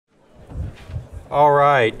All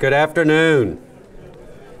right, good afternoon.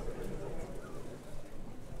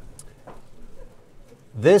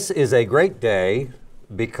 This is a great day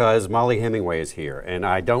because Mollie Hemingway is here, and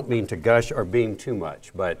I don't mean to gush or beam too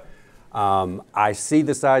much, but I see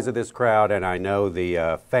the size of this crowd and I know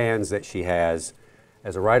the fans that she has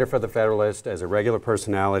as a writer for the Federalist, as a regular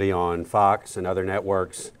personality on Fox and other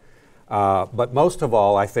networks. But most of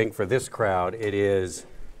all, I think for this crowd, it is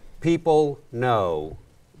people know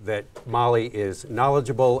that Mollie is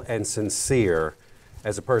knowledgeable and sincere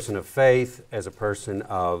as a person of faith, as a person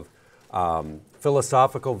of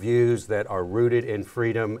philosophical views that are rooted in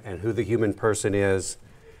freedom and who the human person is,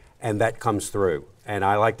 and that comes through. And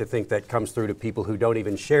I like to think that comes through to people who don't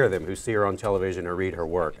even share them, who see her on television or read her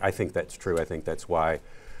work. I think that's true. I think that's why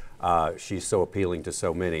she's so appealing to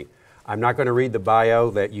so many. I'm not going to read the bio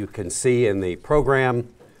that you can see in the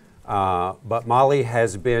program, but Mollie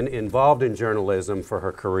has been involved in journalism for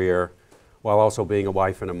her career while also being a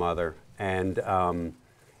wife and a mother, and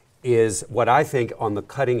is what I think on the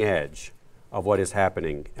cutting edge of what is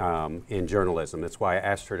happening in journalism. That's why I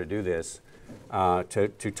asked her to do this,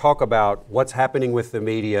 to talk about what's happening with the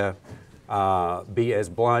media, be as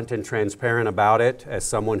blunt and transparent about it as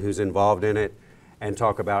someone who's involved in it, and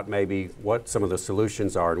talk about maybe what some of the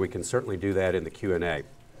solutions are, and we can certainly do that in the Q&A.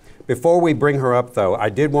 Before we bring her up, though, I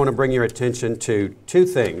did want to bring your attention to two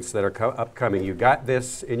things that are upcoming. You got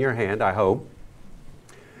this in your hand, I hope.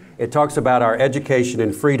 It talks about our Education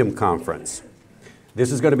and Freedom Conference.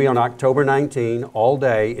 This is going to be on October 19, all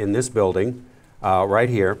day in this building, right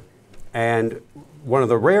here. And one of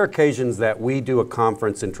the rare occasions that we do a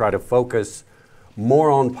conference and try to focus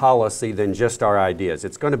more on policy than just our ideas.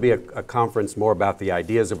 It's going to be a conference more about the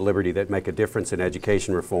ideas of liberty that make a difference in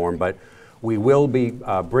education reform, but we will be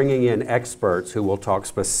bringing in experts who will talk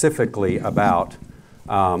specifically about,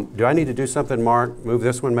 do I need to do something, Mark? Move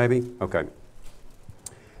this one maybe? Okay.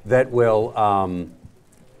 That will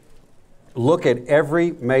look at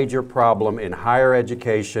every major problem in higher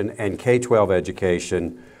education and K-12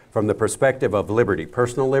 education from the perspective of liberty,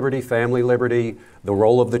 personal liberty, family liberty, the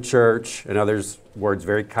role of the church, in other words,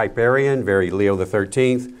 very Kuyperian, very Leo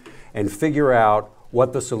XIII, and figure out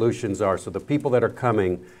what the solutions are. So the people that are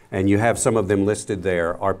coming, and you have some of them listed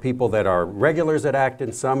there, are people that are regulars at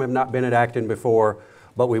Acton. Some have not been at Acton before,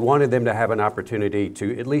 but we wanted them to have an opportunity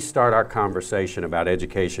to at least start our conversation about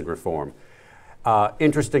education reform.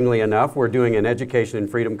 Interestingly enough, we're doing an Education and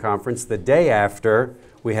Freedom Conference the day after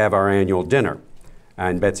we have our annual dinner.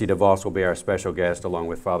 And Betsy DeVos will be our special guest along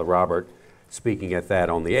with Father Robert speaking at that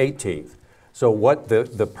on the 18th. So what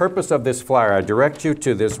the purpose of this flyer, I direct you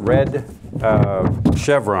to this red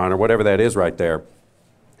chevron or whatever that is right there.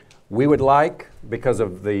 We would like, because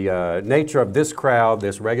of the nature of this crowd,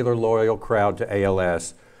 this regular loyal crowd to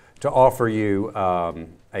ALS, to offer you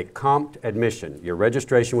a comped admission. Your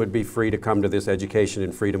registration would be free to come to this Education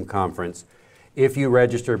and Freedom Conference if you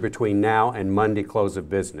register between now and Monday close of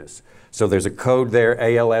business. So there's a code there,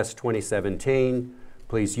 ALS 2017.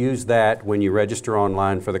 Please use that when you register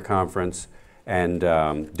online for the conference, and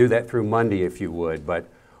do that through Monday if you would. But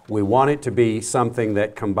we want it to be something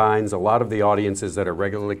that combines a lot of the audiences that are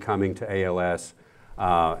regularly coming to ALS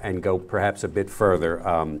and go perhaps a bit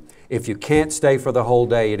further. If you can't stay for the whole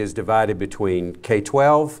day, it is divided between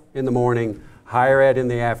K-12 in the morning, higher ed in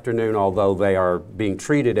the afternoon, although they are being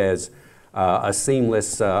treated as a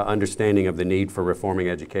seamless understanding of the need for reforming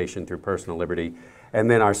education through personal liberty. And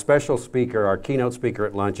then our special speaker, our keynote speaker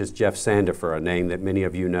at lunch is Jeff Sandifer, a name that many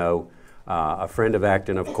of you know, a friend of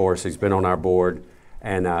Acton, of course. He's been on our board,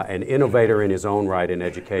 and an innovator in his own right in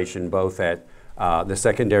education, both at the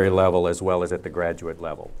secondary level as well as at the graduate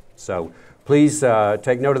level. So please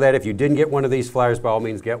take note of that. If you didn't get one of these flyers, by all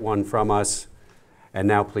means get one from us. And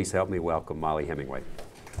now please help me welcome Mollie Hemingway.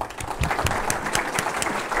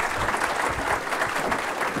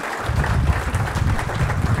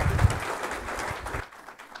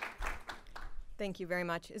 Thank you very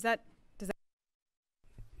much. Are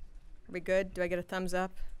we good? Do I get a thumbs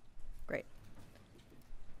up? Great.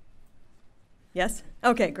 Yes?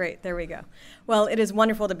 Okay, great. There we go. Well, it is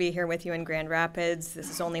wonderful to be here with you in Grand Rapids. This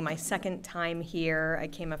is only my second time here. I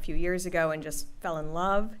came a few years ago and just fell in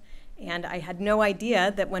love. And I had no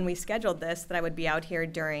idea that when we scheduled this that I would be out here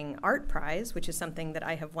during Art Prize, which is something that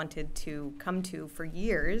I have wanted to come to for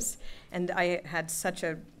years. And I had such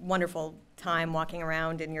a wonderful time walking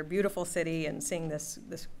around in your beautiful city and seeing this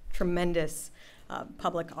tremendous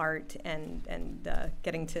public art and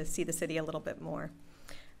getting to see the city a little bit more.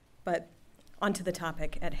 But onto the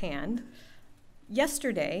topic at hand.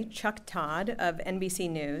 Yesterday, Chuck Todd of NBC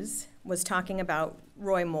News was talking about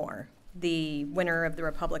Roy Moore, the winner of the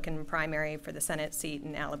Republican primary for the Senate seat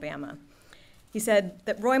in Alabama. He said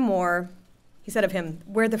that Roy Moore, he said of him,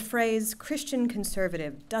 where the phrase Christian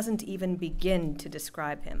conservative doesn't even begin to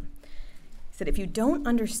describe him. He said, if you don't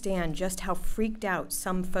understand just how freaked out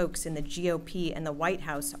some folks in the GOP and the White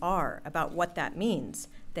House are about what that means,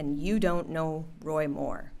 then you don't know Roy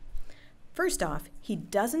Moore. First off, he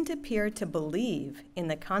doesn't appear to believe in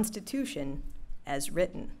the Constitution as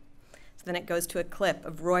written. So then it goes to a clip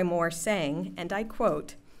of Roy Moore saying, and I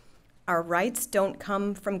quote, "Our rights don't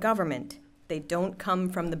come from government. They don't come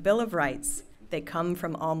from the Bill of Rights. They come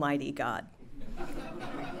from Almighty God."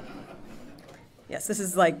 Yes, this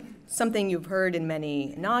is like something you've heard in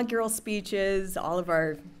many inaugural speeches, all of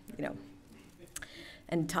our,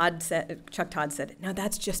 and Chuck Todd said, now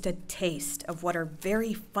that's just a taste of what are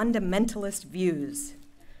very fundamentalist views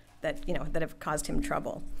that, that have caused him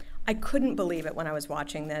trouble. I couldn't believe it when I was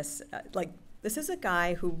watching this. This is a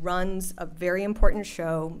guy who runs a very important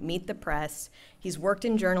show, Meet the Press. He's worked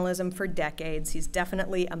in journalism for decades. He's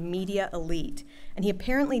definitely a media elite. And he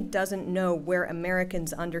apparently doesn't know where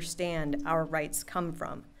Americans understand our rights come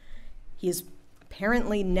from. He's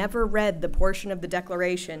apparently never read the portion of the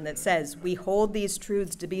Declaration that says, we hold these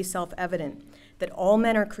truths to be self-evident, that all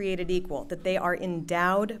men are created equal, that they are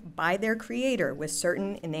endowed by their Creator with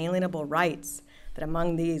certain inalienable rights, that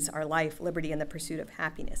among these are life, liberty, and the pursuit of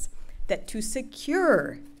happiness, that to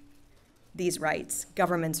secure these rights,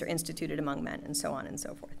 governments are instituted among men, and so on and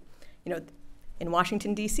so forth. In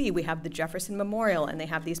Washington, D.C., we have the Jefferson Memorial, and they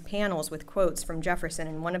have these panels with quotes from Jefferson,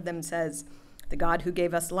 and one of them says, "The God who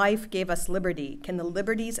gave us life gave us liberty. Can the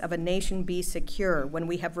liberties of a nation be secure when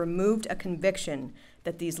we have removed a conviction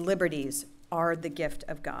that these liberties are the gift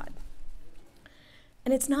of God?"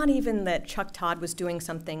 And it's not even that Chuck Todd was doing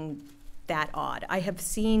something that odd. I have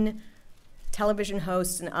seen television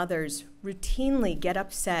hosts and others routinely get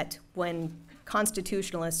upset when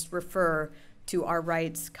constitutionalists refer to our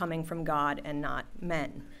rights coming from God and not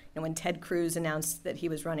men. When Ted Cruz announced that he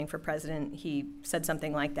was running for president, he said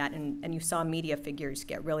something like that, and you saw media figures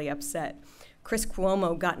get really upset. Chris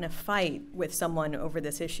Cuomo got in a fight with someone over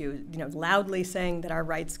this issue, loudly saying that our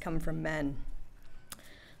rights come from men.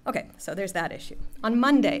 Okay, so there's that issue. On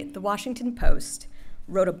Monday, the Washington Post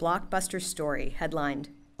wrote a blockbuster story headlined,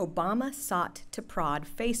 "Obama Sought to Prod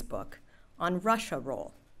Facebook on Russia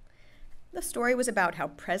Roll." The story was about how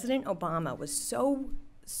President Obama was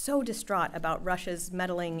so distraught about Russia's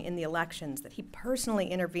meddling in the elections that he personally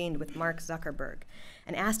intervened with Mark Zuckerberg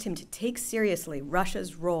and asked him to take seriously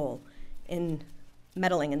Russia's role in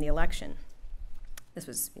meddling in the election. This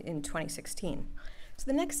was in 2016. So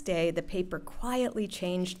the next day, the paper quietly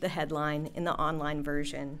changed the headline in the online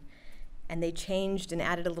version, and they changed and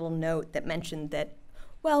added a little note that mentioned that,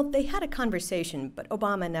 well, they had a conversation, but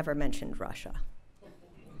Obama never mentioned Russia.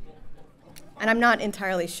 And I'm not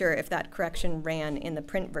entirely sure if that correction ran in the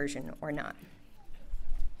print version or not.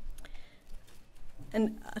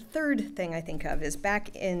 And a third thing I think of is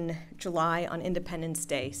back in July on Independence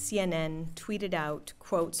Day, CNN tweeted out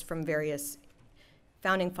quotes from various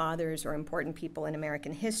founding fathers or important people in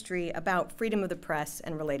American history about freedom of the press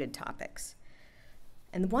and related topics.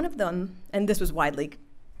 And one of them, and this was widely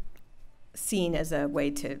seen as a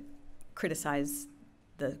way to criticize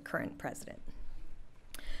the current president.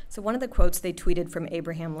 So one of the quotes they tweeted from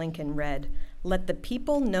Abraham Lincoln read, "Let the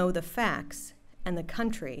people know the facts, and the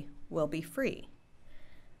country will be free."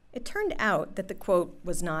 It turned out that the quote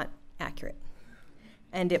was not accurate.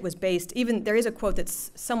 And it was based, there is a quote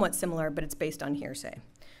that's somewhat similar, but it's based on hearsay.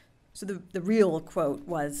 So the real quote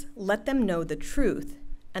was, "Let them know the truth,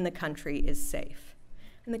 and the country is safe."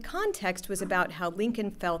 And the context was about how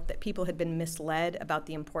Lincoln felt that people had been misled about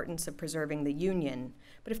the importance of preserving the Union,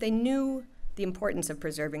 but if they knew the importance of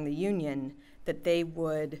preserving the Union, that they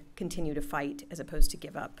would continue to fight as opposed to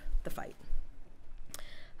give up the fight.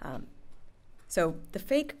 So the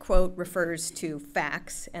fake quote refers to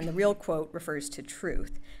facts, and the real quote refers to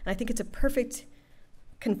truth. And I think it's a perfect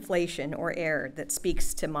conflation or error that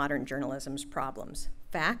speaks to modern journalism's problems.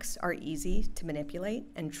 Facts are easy to manipulate,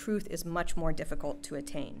 and truth is much more difficult to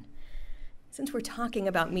attain. Since we're talking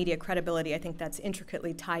about media credibility, I think that's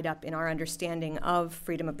intricately tied up in our understanding of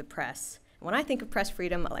freedom of the press. When I think of press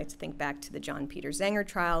freedom, I like to think back to the John Peter Zenger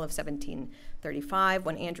trial of 1735,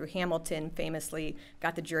 when Andrew Hamilton famously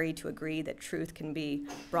got the jury to agree that truth can be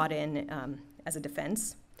brought in as a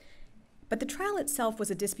defense. But the trial itself was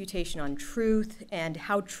a disputation on truth and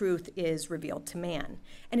how truth is revealed to man.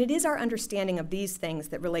 And it is our understanding of these things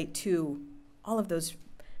that relate to all of those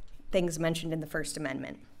things mentioned in the First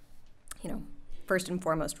Amendment. First and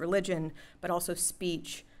foremost religion, but also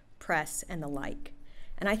speech, press, and the like.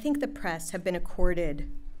 And I think the press have been accorded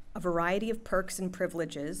a variety of perks and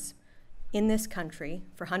privileges in this country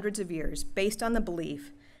for hundreds of years based on the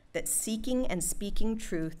belief that seeking and speaking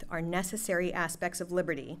truth are necessary aspects of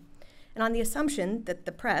liberty, and on the assumption that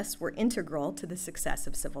the press were integral to the success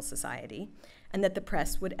of civil society, and that the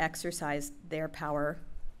press would exercise their power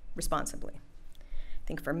responsibly. I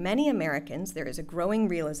think for many Americans, there is a growing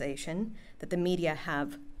realization that the media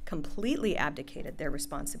have completely abdicated their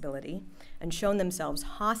responsibility and shown themselves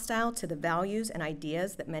hostile to the values and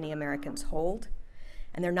ideas that many Americans hold,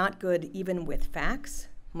 and they're not good even with facts,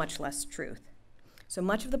 much less truth. So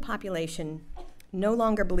much of the population no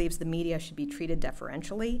longer believes the media should be treated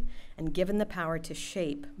deferentially and given the power to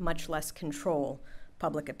shape, much less control,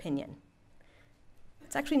 public opinion.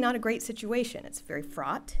 It's actually not a great situation. It's very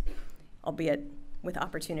fraught, albeit with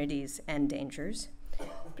opportunities and dangers.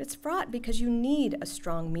 But it's fraught because you need a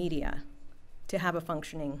strong media to have a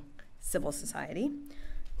functioning civil society,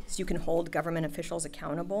 so you can hold government officials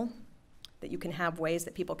accountable, that you can have ways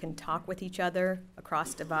that people can talk with each other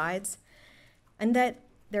across divides, and that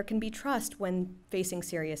there can be trust when facing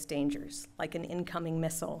serious dangers, like an incoming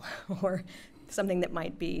missile or something that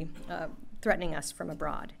might be threatening us from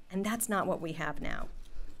abroad. And that's not what we have now.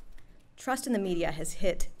 Trust in the media has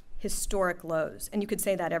hit historic lows, and you could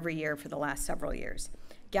say that every year for the last several years.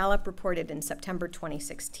 Gallup reported in September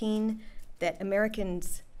 2016 that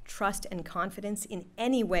Americans' trust and confidence in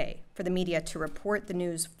any way for the media to report the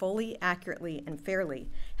news fully, accurately, and fairly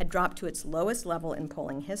had dropped to its lowest level in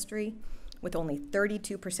polling history, with only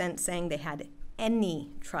 32% saying they had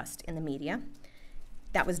any trust in the media.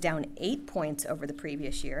 That was down 8 points over the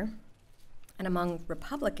previous year. And among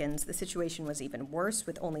Republicans, the situation was even worse,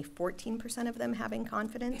 with only 14% of them having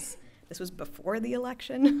confidence. This was before the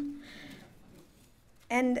election.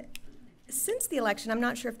 And since the election, I'm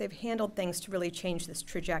not sure if they've handled things to really change this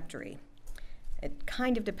trajectory. It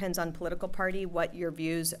kind of depends on political party what your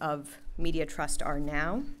views of media trust are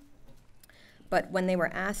now. But when they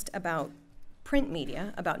were asked about print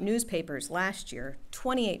media, about newspapers last year,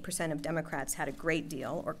 28% of Democrats had a great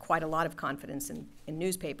deal or quite a lot of confidence in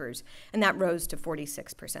newspapers, and that rose to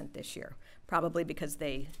 46% this year, probably because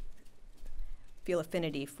they feel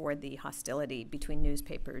affinity for the hostility between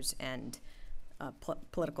newspapers and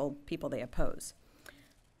political people they oppose.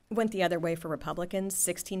 It went the other way for Republicans.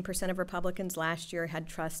 16% of Republicans last year had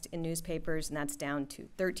trust in newspapers, and that's down to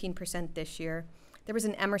 13% this year. There was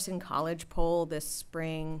an Emerson College poll this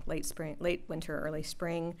spring, late winter, early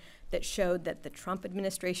spring, that showed that the Trump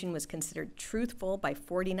administration was considered truthful by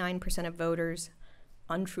 49% of voters,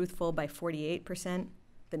 untruthful by 48%.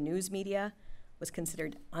 The news media was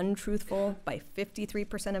considered untruthful by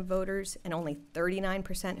 53% of voters, and only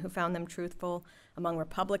 39% who found them truthful. Among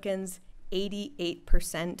Republicans,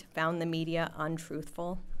 88% found the media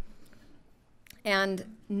untruthful. And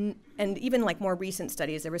even like more recent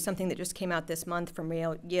studies, there was something that just came out this month from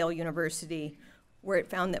Yale University where it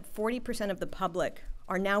found that 40% of the public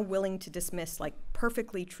are now willing to dismiss like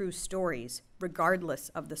perfectly true stories regardless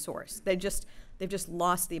of the source. They've just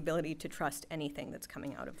lost the ability to trust anything that's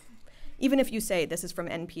coming out of. Even if you say this is from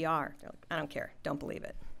NPR, they're like, I don't care, don't believe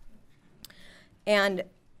it. And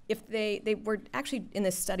if they were actually in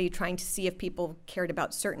this study trying to see if people cared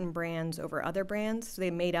about certain brands over other brands, so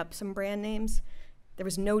they made up some brand names. There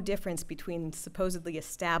was no difference between supposedly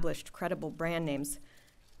established, credible brand names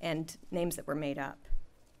and names that were made up.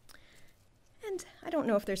 And I don't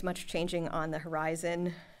know if there's much changing on the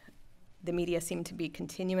horizon. The media seem to be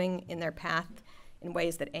continuing in their path in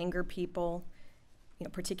ways that anger people,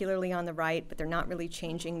 particularly on the right, but they're not really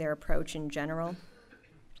changing their approach in general.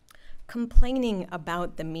 Complaining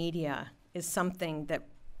about the media is something that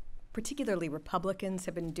particularly Republicans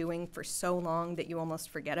have been doing for so long that you almost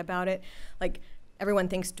forget about it. Like, everyone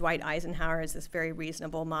thinks Dwight Eisenhower is this very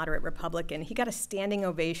reasonable, moderate Republican. He got a standing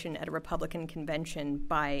ovation at a Republican convention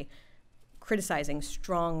by criticizing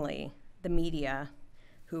strongly the media,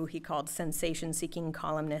 who he called sensation-seeking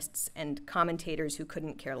columnists and commentators who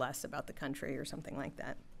couldn't care less about the country or something like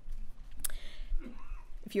that.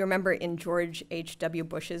 If you remember in George H.W.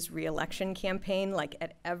 Bush's re-election campaign, like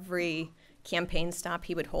at every campaign stop,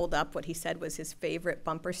 he would hold up what he said was his favorite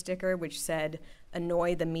bumper sticker, which said,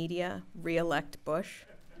 "Annoy the media, re-elect Bush."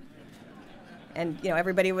 And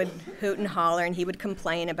everybody would hoot and holler, and he would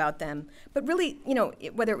complain about them. But really,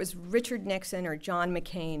 whether it was Richard Nixon or John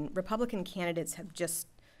McCain, Republican candidates have just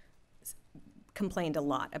complained a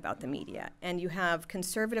lot about the media. And you have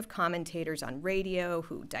conservative commentators on radio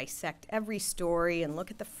who dissect every story and look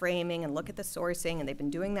at the framing and look at the sourcing, and they've been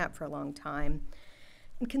doing that for a long time.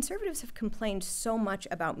 And conservatives have complained so much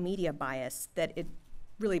about media bias that it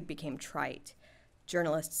really became trite.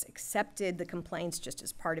 Journalists accepted the complaints just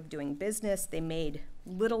as part of doing business. They made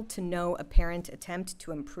little to no apparent attempt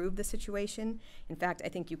to improve the situation. In fact, I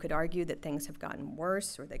think you could argue that things have gotten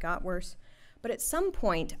worse, or they got worse. But at some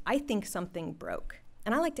point, I think something broke.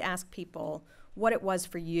 And I like to ask people what it was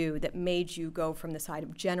for you that made you go from the side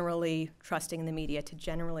of generally trusting the media to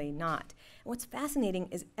generally not. And what's fascinating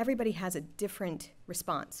is everybody has a different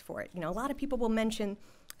response for it. You know, a lot of people will mention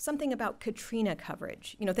something about Katrina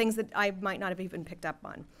coverage, you know, things that I might not have even picked up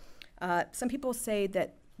on. Some people say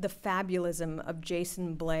that the fabulism of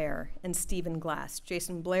Jason Blair and Stephen Glass.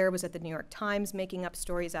 Jason Blair was at the New York Times making up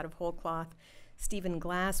stories out of whole cloth. Stephen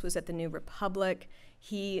Glass was at the New Republic.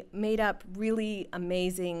 He made up really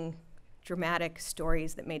amazing, dramatic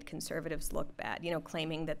stories that made conservatives look bad, you know,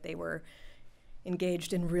 claiming that they were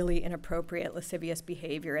engaged in really inappropriate, lascivious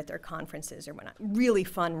behavior at their conferences or whatnot. Really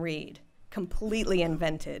fun read. Completely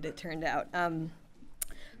invented, it turned out.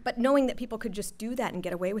 But knowing that people could just do that and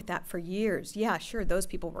get away with that for years, yeah, sure, those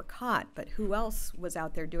people were caught, but who else was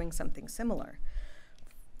out there doing something similar?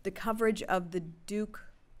 The coverage of the Duke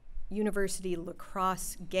University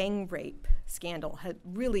lacrosse gang rape scandal had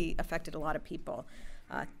really affected a lot of people.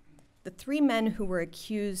 The 3 men who were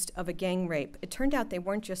accused of a gang rape, it turned out they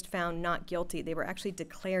weren't just found not guilty, they were actually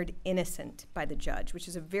declared innocent by the judge, which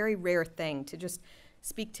is a very rare thing, to just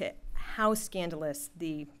speak to how scandalous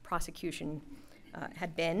the prosecution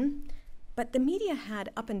had been. But the media had,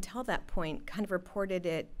 up until that point, kind of reported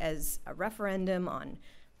it as a referendum on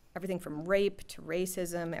everything from rape to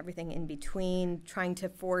racism, everything in between, trying to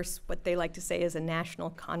force what they like to say is a national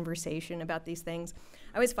conversation about these things.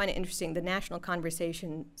 I always find it interesting. The national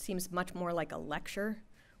conversation seems much more like a lecture,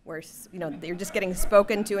 where, you know, you're just getting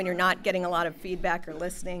spoken to and you're not getting a lot of feedback or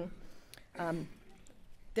listening.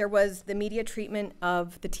 There was the media treatment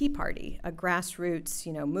of the Tea Party, a grassroots,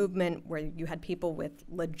 you know, movement where you had people with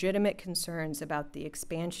legitimate concerns about the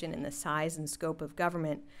expansion and the size and scope of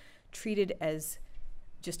government treated as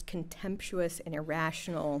just contemptuous and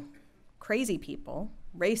irrational, crazy people,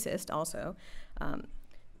 racist also.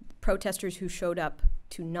 Protesters who showed up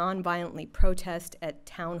to non-violently protest at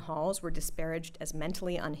town halls were disparaged as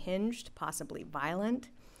mentally unhinged, possibly violent.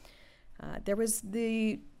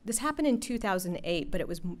 This happened in 2008, but it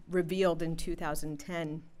was revealed in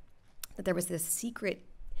 2010 that there was this secret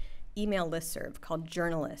email listserv called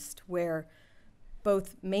Journalist, where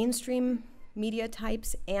both mainstream media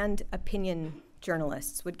types and opinion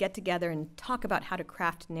journalists would get together and talk about how to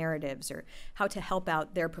craft narratives or how to help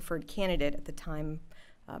out their preferred candidate at the time,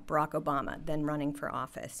 Barack Obama, then running for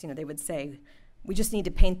office. You know, they would say, we just need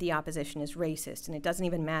to paint the opposition as racist, and it doesn't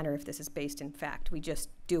even matter if this is based in fact. We just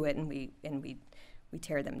do it, and we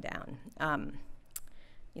tear them down.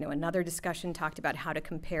 You know, another discussion talked about how to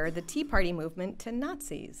compare the Tea Party movement to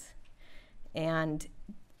Nazis. And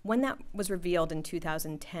when that was revealed in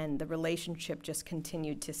 2010, the relationship just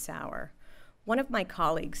continued to sour. One of my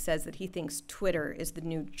colleagues says that he thinks Twitter is the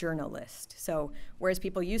new journalist. So whereas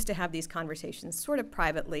people used to have these conversations sort of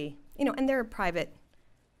privately, you know, and they're private,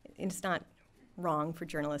 it's not wrong for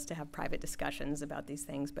journalists to have private discussions about these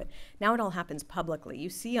things, but now it all happens publicly. You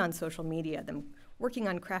see on social media them working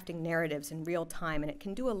on crafting narratives in real time, and it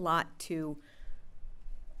can do a lot to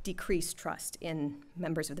decrease trust in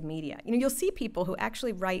members of the media. You know, you'll see people who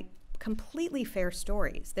actually write completely fair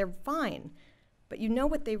stories. They're fine, but you know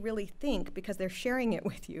what they really think because they're sharing it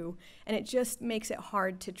with you, and it just makes it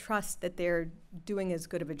hard to trust that they're doing as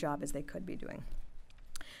good of a job as they could be doing.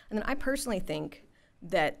 And then I personally think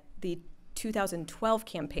that the 2012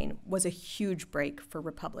 campaign was a huge break for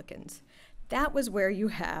Republicans. That was where you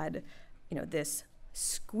had, you know, this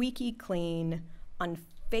squeaky clean,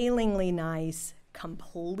 unfailingly nice,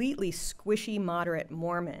 completely squishy moderate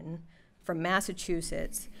Mormon from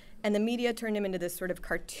Massachusetts, and the media turned him into this sort of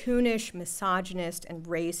cartoonish, misogynist, and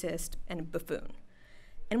racist, and buffoon.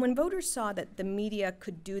 And when voters saw that the media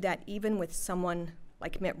could do that even with someone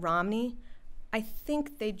like Mitt Romney, I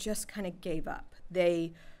think they just kind of gave up.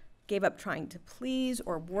 They gave up trying to please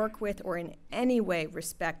or work with or in any way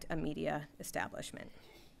respect a media establishment.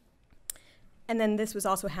 And then this was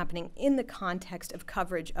also happening in the context of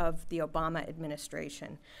coverage of the Obama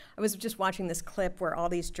administration. I was just watching this clip where all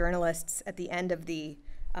these journalists at the end of the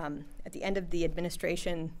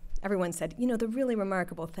administration, everyone said, you know, the really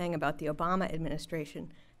remarkable thing about the Obama administration,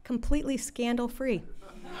 completely scandal-free.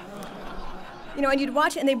 You know, and you'd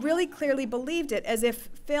watch it, and they really clearly believed it, as if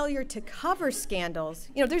failure to cover scandals,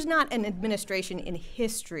 you know, there's not an administration in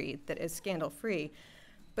history that is scandal-free,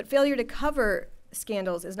 but failure to cover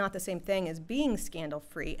scandals is not the same thing as being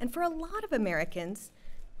scandal-free. And for a lot of Americans,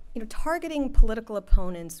 you know, targeting political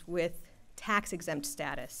opponents with tax-exempt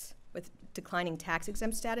status with declining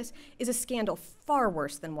tax-exempt status is a scandal far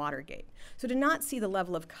worse than Watergate. So to not see the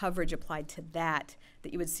level of coverage applied to that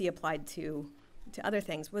you would see applied to other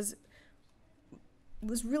things was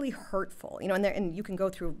really hurtful. You know, and you can go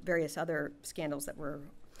through various other scandals that were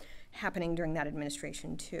happening during that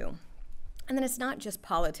administration too. And then it's not just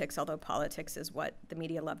politics, although politics is what the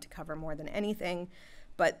media love to cover more than anything,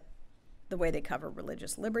 but the way they cover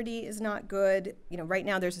religious liberty is not good. You know, right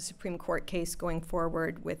now there's a Supreme Court case going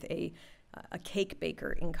forward with a cake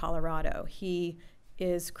baker in Colorado. He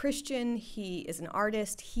is Christian, he is an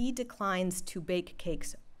artist, he declines to bake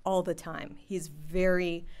cakes all the time. He's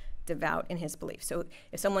very devout in his beliefs. So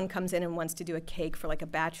if someone comes in and wants to do a cake for like a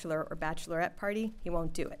bachelor or bachelorette party, he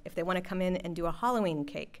won't do it. If they want to come in and do a Halloween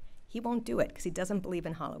cake, he won't do it because he doesn't believe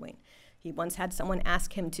in Halloween. He once had someone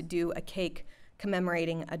ask him to do a cake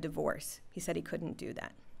commemorating a divorce. He said he couldn't do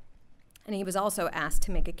that. And he was also asked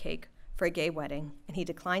to make a cake for a gay wedding, and he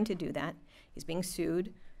declined to do that. He's being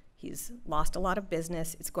sued. He's lost a lot of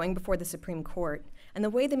business. It's going before the Supreme Court. And the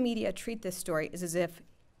way the media treat this story is as if,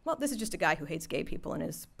 well, this is just a guy who hates gay people and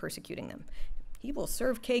is persecuting them. He will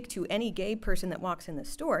serve cake to any gay person that walks in the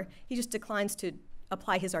store. He just declines to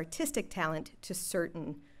apply his artistic talent to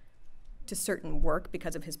certain work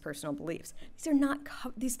because of his personal beliefs.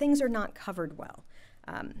 These things are not covered well.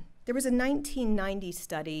 There was a 1990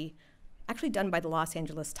 study actually done by the Los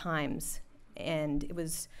Angeles Times, and it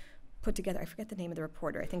was put together, I forget the name of the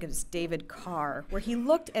reporter, I think it was David Carr, where he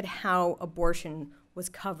looked at how abortion was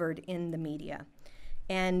covered in the media.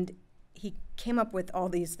 And he came up with all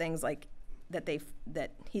these things like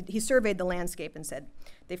he surveyed the landscape and said,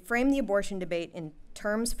 they frame the abortion debate in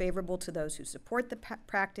terms favorable to those who support the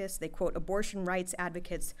practice. They quote abortion rights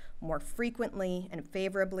advocates more frequently and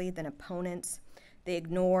favorably than opponents. They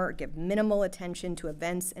ignore or give minimal attention to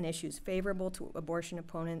events and issues favorable to abortion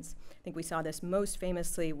opponents. I think we saw this most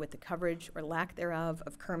famously with the coverage or lack thereof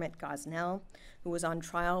of Kermit Gosnell, who was on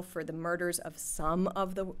trial for the murders of some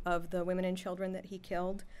of the women and children that he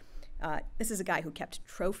killed. This is a guy who kept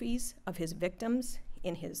trophies of his victims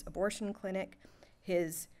in his abortion clinic.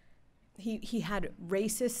 He had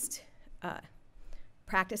racist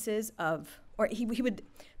practices or he would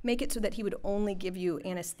make it so that he would only give you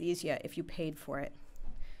anesthesia if you paid for it,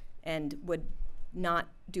 and would not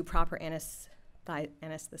do proper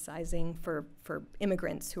anesthetizing for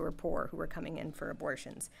immigrants who are poor, who were coming in for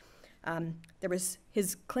abortions.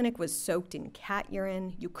 His clinic was soaked in cat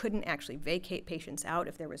urine. You couldn't actually vacate patients out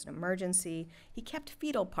if there was an emergency. He kept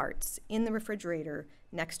fetal parts in the refrigerator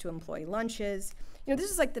next to employee lunches. You know,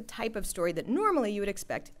 this is like the type of story that normally you would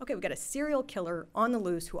expect, okay, we've got a serial killer on the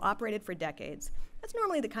loose who operated for decades. That's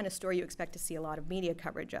normally the kind of story you expect to see a lot of media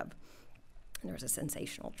coverage of. And there was a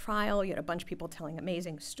sensational trial. You had a bunch of people telling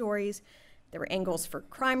amazing stories. There were angles for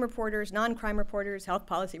crime reporters, non-crime reporters, health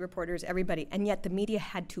policy reporters, everybody, and yet the media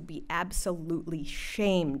had to be absolutely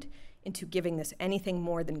shamed into giving this anything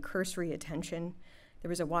more than cursory attention. There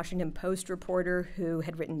was a Washington Post reporter who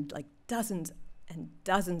had written like dozens and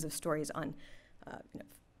dozens of stories on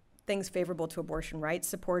things favorable to abortion rights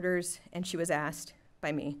supporters, and she was asked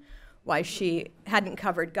by me why she hadn't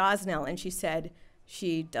covered Gosnell, and she said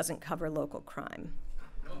she doesn't cover local crime.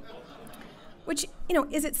 Which, you know,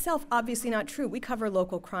 is itself obviously not true. We cover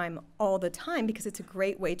local crime all the time because it's a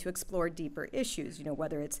great way to explore deeper issues, you know,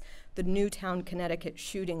 whether it's the Newtown, Connecticut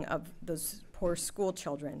shooting of those poor school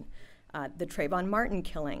children, the Trayvon Martin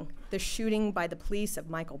killing, the shooting by the police of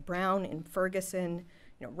Michael Brown in Ferguson,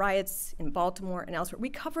 you know, riots in Baltimore and elsewhere.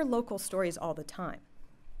 We cover local stories all the time.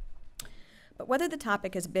 But whether the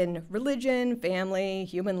topic has been religion, family,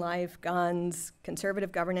 human life, guns,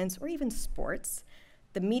 conservative governance, or even sports,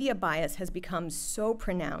 the media bias has become so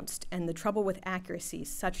pronounced and the trouble with accuracy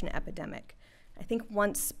such an epidemic. I think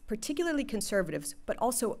once particularly conservatives, but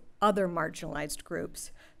also other marginalized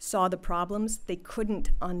groups, saw the problems, they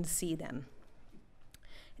couldn't unsee them.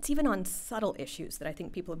 It's even on subtle issues that I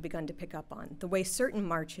think people have begun to pick up on. The way certain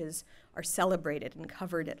marches are celebrated and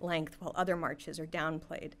covered at length while other marches are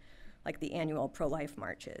downplayed, like the annual pro-life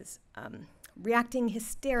marches. Reacting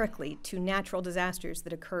hysterically to natural disasters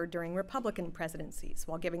that occurred during Republican presidencies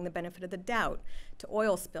while giving the benefit of the doubt to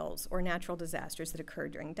oil spills or natural disasters that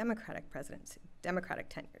occurred during Democratic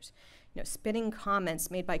tenures. You know, spinning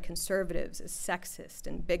comments made by conservatives as sexist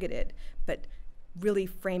and bigoted, but really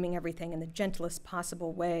framing everything in the gentlest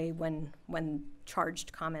possible way when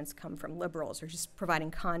charged comments come from liberals, or just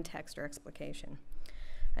providing context or explication.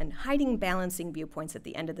 And hiding balancing viewpoints at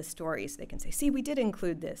the end of the story so they can say, see, we did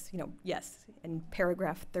include this, you know, yes, in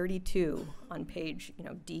paragraph 32 on page, you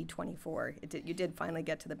know, D24, you did finally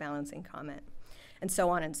get to the balancing comment, and so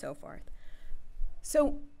on and so forth.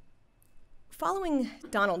 So following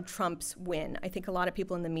Donald Trump's win, I think a lot of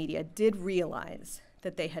people in the media did realize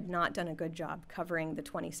that they had not done a good job covering the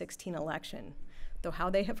 2016 election, though how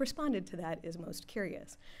they have responded to that is most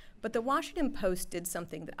curious. But the Washington Post did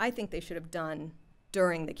something that I think they should have done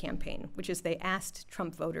during the campaign, which is they asked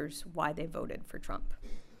Trump voters why they voted for Trump.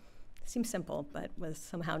 Seems simple, but was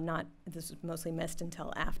somehow not, this was mostly missed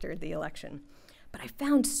until after the election. But I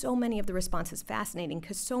found so many of the responses fascinating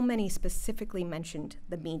because so many specifically mentioned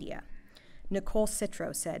the media. Nicole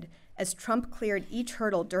Citro said, as Trump cleared each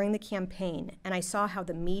hurdle during the campaign and I saw how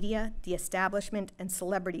the media, the establishment, and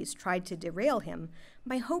celebrities tried to derail him,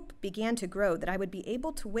 my hope began to grow that I would be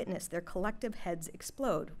able to witness their collective heads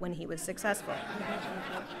explode when he was successful.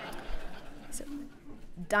 So,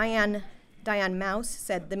 Diane Mouse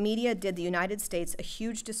said, the media did the United States a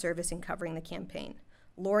huge disservice in covering the campaign.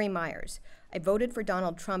 Lori Myers, I voted for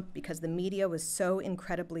Donald Trump because the media was so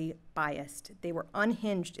incredibly biased. They were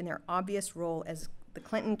unhinged in their obvious role as the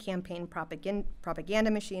Clinton campaign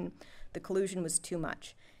propaganda machine. The collusion was too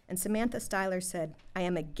much. And Samantha Styler said, I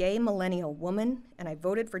am a gay millennial woman, and I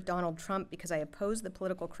voted for Donald Trump because I oppose the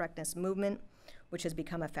political correctness movement, which has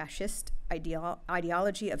become a fascist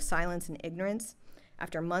ideology of silence and ignorance.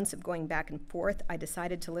 After months of going back and forth, I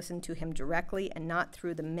decided to listen to him directly and not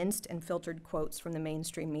through the minced and filtered quotes from the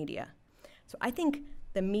mainstream media. So I think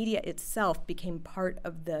the media itself became part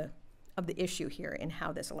of the issue here in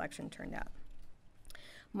how this election turned out.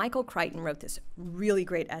 Michael Crichton wrote this really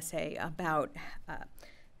great essay about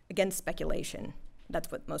against speculation.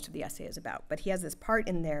 That's what most of the essay is about. But he has this part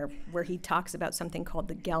in there where he talks about something called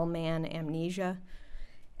the Gell-Mann amnesia.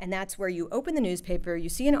 And that's where you open the newspaper, you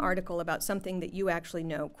see an article about something that you actually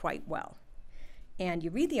know quite well. And you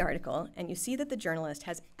read the article, and you see that the journalist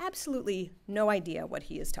has absolutely no idea what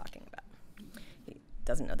he is talking about. He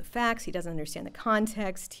doesn't know the facts, he doesn't understand the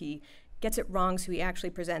context, he gets it wrong, so he actually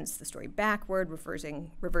presents the story backward,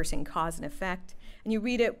 reversing cause and effect. And you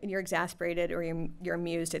read it, and you're exasperated, or you're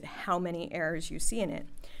amused at how many errors you see in it.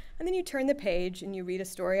 And then you turn the page and you read a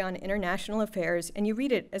story on international affairs, and you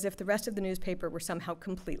read it as if the rest of the newspaper were somehow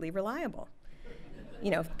completely reliable.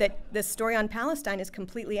 You know, that this story on Palestine is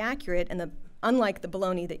completely accurate, and unlike the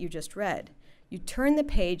baloney that you just read. You turn the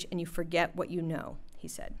page and you forget what you know, he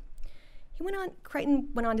said. Crichton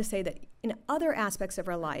went on to say that in other aspects of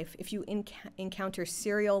our life, if you encounter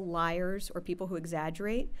serial liars or people who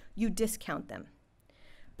exaggerate, you discount them.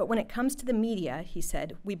 But when it comes to the media, he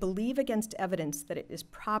said, we believe against evidence that it is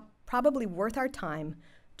probably worth our time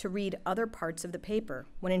to read other parts of the paper,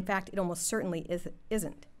 when in fact it almost certainly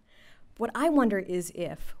isn't. What I wonder is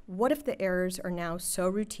what if the errors are now so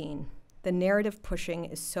routine, the narrative pushing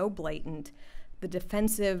is so blatant, the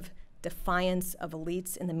defensive defiance of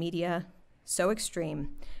elites in the media so extreme,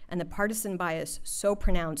 and the partisan bias so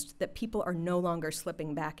pronounced that people are no longer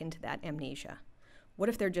slipping back into that amnesia? What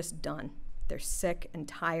if they're just done? They're sick and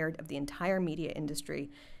tired of the entire media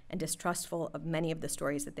industry and distrustful of many of the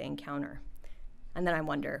stories that they encounter. And then I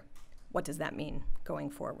wonder, what does that mean going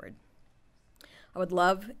forward? I would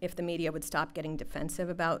love if the media would stop getting defensive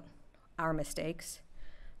about our mistakes,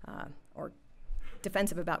 or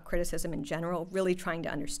defensive about criticism in general, really trying to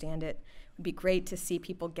understand it. It would be great to see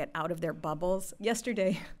people get out of their bubbles.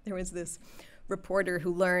 Yesterday, there was this reporter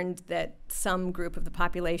who learned that some group of the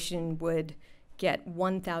population would get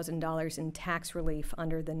 $1,000 in tax relief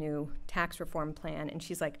under the new tax reform plan. And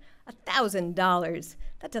she's like, $1,000?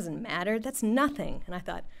 That doesn't matter. That's nothing. And I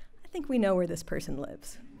thought, I think we know where this person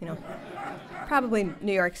lives. You know, probably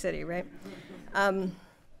New York City, right?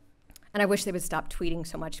 And I wish they would stop tweeting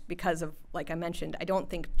so much because of, like I mentioned, I don't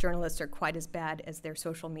think journalists are quite as bad as their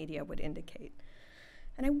social media would indicate.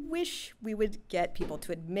 And I wish we would get people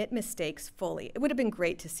to admit mistakes fully. It would have been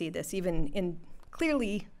great to see this even in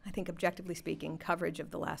clearly, I think objectively speaking, coverage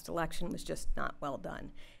of the last election was just not well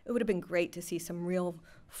done. It would have been great to see some real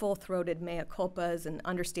full-throated mea culpas and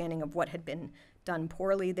understanding of what had been done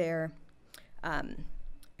poorly there.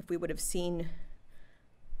 If we would have seen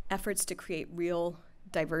efforts to create real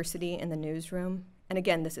diversity in the newsroom. And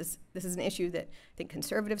again, this is an issue that I think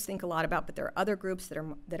conservatives think a lot about, but there are other groups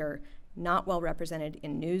that are not well represented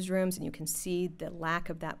in newsrooms, and you can see the lack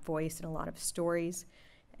of that voice in a lot of stories.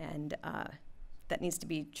 And that needs to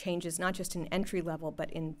be changes, not just in entry level,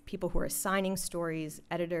 but in people who are assigning stories,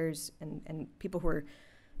 editors, and people who are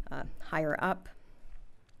higher up.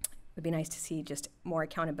 It would be nice to see just more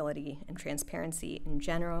accountability and transparency in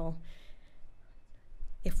general.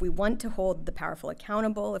 If we want to hold the powerful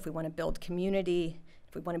accountable, if we want to build community,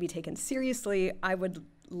 if we want to be taken seriously, I would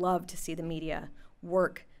love to see the media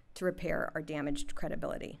work to repair our damaged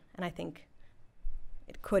credibility. And I think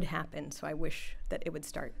it could happen, so I wish that it would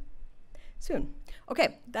start soon.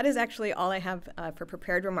 Okay, that is actually all I have for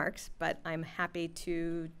prepared remarks, but I'm happy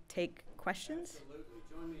to take questions. Absolutely.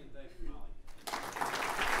 Join me in thanking Mollie.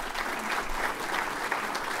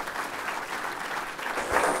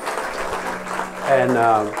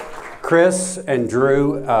 And Chris and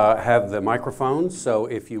Drew have the microphones, so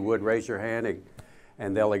if you would raise your hand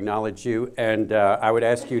and they'll acknowledge you. And I would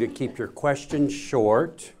ask you to keep your questions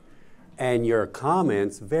short and your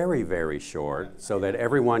comments very, very short so that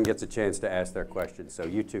everyone gets a chance to ask their questions. So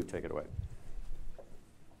you two, take it away.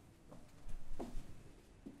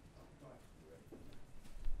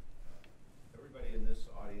 Everybody in this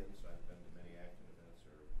audience, I've been to many Acton events,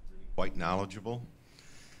 are really quite knowledgeable,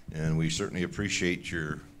 and we certainly appreciate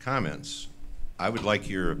your comments. I would like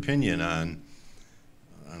your opinion on,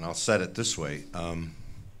 and I'll set it this way,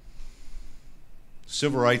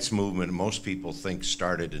 civil rights movement, most people think,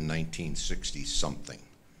 started in 1960-something.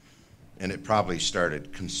 And it probably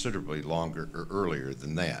started considerably longer or earlier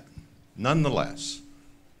than that. Nonetheless,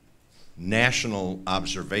 national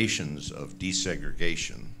observations of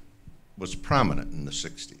desegregation was prominent in the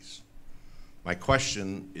 60s. My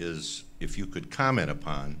question is, if you could comment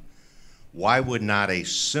upon, why would not a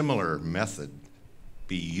similar method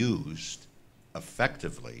be used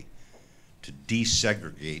effectively to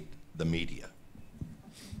desegregate the media?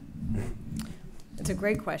 It's a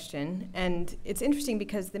great question, and it's interesting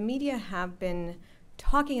because the media have been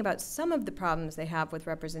talking about some of the problems they have with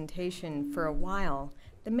representation for a while.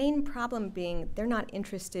 The main problem being they're not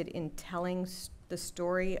interested in telling the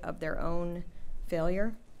story of their own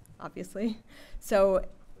failure, obviously. So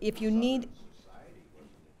if you need...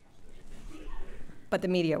 But the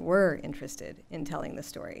media were interested in telling the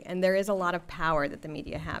story, and there is a lot of power that the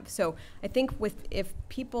media have. So I think if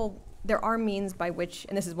people... There are means by which,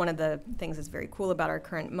 and this is one of the things that's very cool about our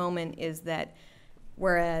current moment, is that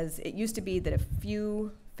whereas it used to be that a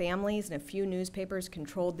few families and a few newspapers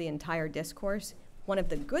controlled the entire discourse, one of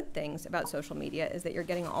the good things about social media is that you're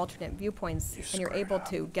getting alternate viewpoints and you're able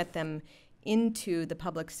to get them into the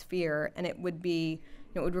public sphere, and it would be,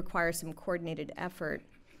 it would require some coordinated effort.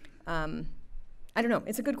 I don't know,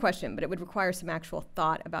 it's a good question, but it would require some actual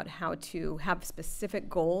thought about how to have specific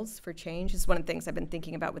goals for change. This is one of the things I've been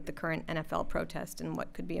thinking about with the current NFL protest and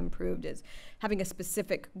what could be improved is having a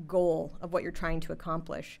specific goal of what you're trying to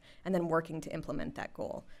accomplish and then working to implement that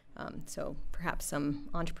goal. So perhaps some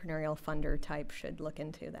entrepreneurial funder type should look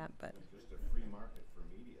into that. But just a free market for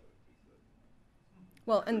media would be good.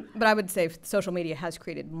 Well, but I would say social media has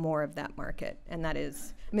created more of that market, and that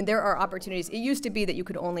is, I mean, there are opportunities. It used to be that you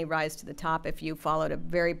could only rise to the top if you followed a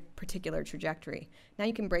very particular trajectory. Now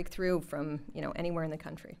you can break through from, anywhere in the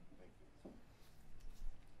country.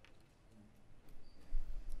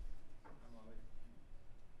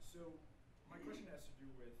 So my question has to do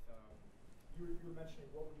with, you were mentioning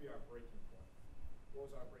what would be our breaking point. What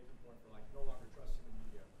was our breaking point for no longer trusting the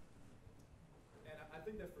media? And I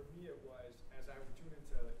think that for me it was, as I would tune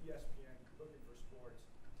into ESPN looking for sports,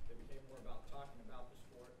 it became more about talking about the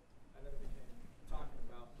sport, and then it became talking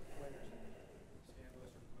about the players and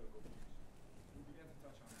scandalous or political views. We began to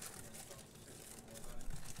touch on that. More about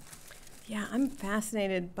it. Yeah, I'm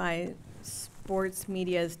fascinated by sports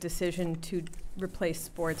media's decision to replace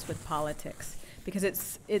sports with politics because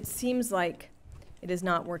it seems like it is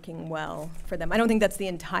not working well for them. I don't think that's the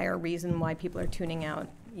entire reason why people are tuning out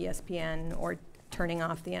ESPN or turning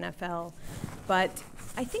off the NFL, but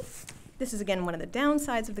I think this is, again, one of the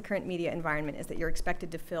downsides of the current media environment is that you're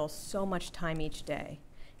expected to fill so much time each day.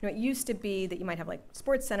 It used to be that you might have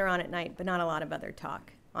Sports Center on at night, but not a lot of other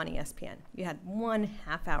talk on ESPN. You had one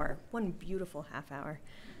beautiful half hour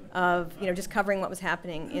of just covering what was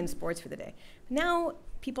happening in sports for the day. Now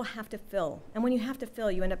people have to fill, and when you have to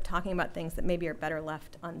fill, you end up talking about things that maybe are better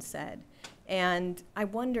left unsaid. And I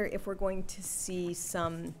wonder if we're going to see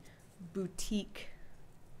some boutique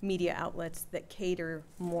media outlets that cater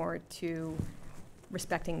more to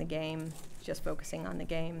respecting the game, just focusing on the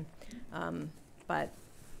game. But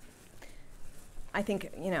I think,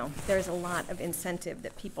 there's a lot of incentive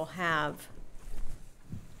that people have.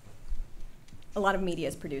 A lot of media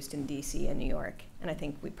is produced in DC and New York, and I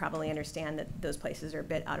think we probably understand that those places are a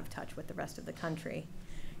bit out of touch with the rest of the country.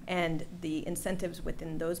 And the incentives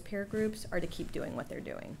within those peer groups are to keep doing what they're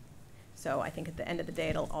doing. So I think at the end of the day,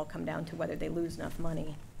 it'll all come down to whether they lose enough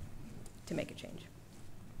money to make a change.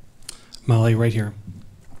 Mollie, right here.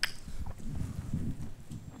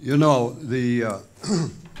 You're not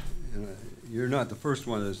the first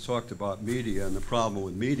one that's talked about media and the problem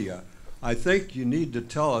with media. I think you need to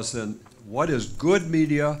tell us then what is good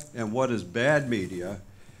media and what is bad media.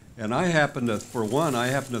 And I happen to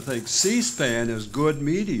think C-SPAN is good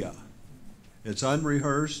media. It's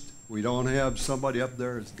unrehearsed, We don't have somebody up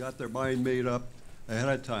there that's got their mind made up ahead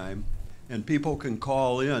of time, and people can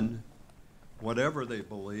call in whatever they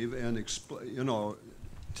believe and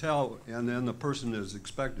tell, and then the person is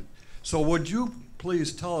expected. So would you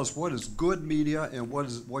please tell us what is good media and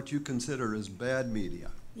what you consider as bad media?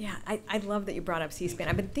 Yeah, I love that you brought up C-SPAN.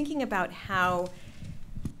 I've been thinking about how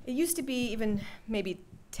it used to be, even maybe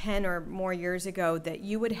 10 or more years ago, that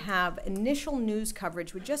you would have initial news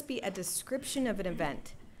coverage would just be a description of an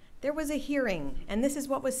event. There was a hearing, and this is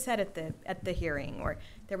what was said at the hearing, or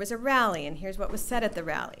there was a rally, and here's what was said at the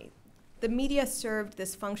rally. The media served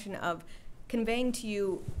this function of conveying to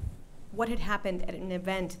you what had happened at an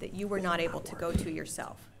event that you were not able to go to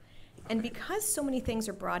yourself. And because so many things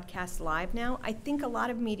are broadcast live now, I think a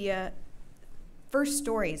lot of media, first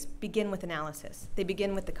stories begin with analysis. They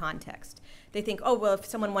begin with the context. They think, oh, well, if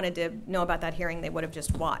someone wanted to know about that hearing, they would have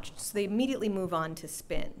just watched. So they immediately move on to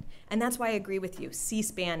spin. And that's why I agree with you.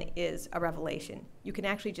 C-SPAN is a revelation. You can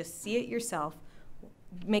actually just see it yourself,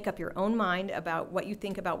 make up your own mind about what you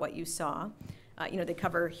think about what you saw. They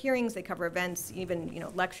cover hearings, they cover events, even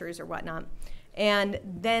lectures or whatnot. And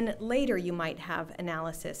then later you might have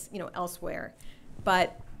analysis elsewhere.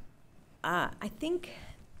 But I think,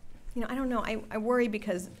 I don't know, I worry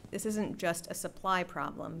because this isn't just a supply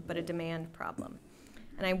problem, but a demand problem.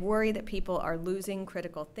 And I worry that people are losing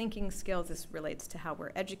critical thinking skills. This relates to how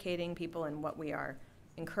we're educating people and what we are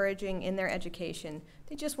encouraging in their education.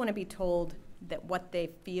 They just want to be told that what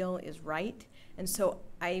they feel is right. And so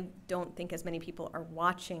I don't think as many people are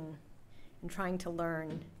watching and trying to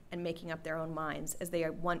learn and making up their own minds as they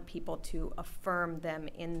want people to affirm them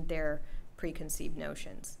in their preconceived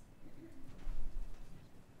notions.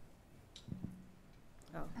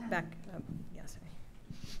 Oh, back up. Yeah, sorry.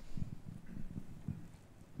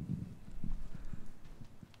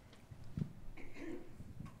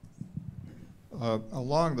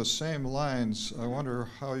 Along the same lines, I wonder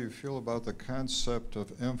how you feel about the concept of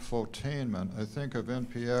infotainment. I think of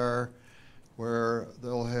NPR, where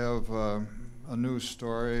they'll have a news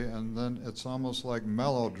story, and then it's almost like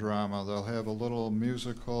melodrama. They'll have a little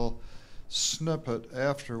musical snippet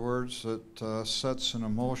afterwards that sets an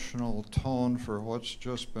emotional tone for what's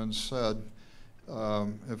just been said.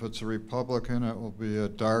 If it's a Republican, it will be a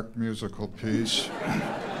dark musical piece.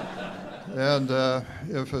 And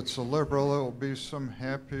if it's a liberal, it will be some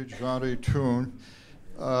happy, jaunty tune.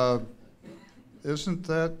 Isn't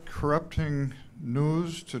that corrupting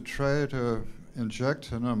news to try to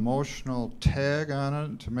inject an emotional tag on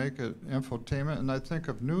it to make it infotainment? And I think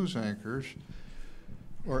of news anchors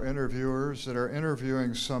or interviewers that are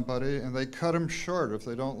interviewing somebody, and they cut them short if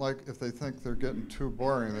they think they're getting too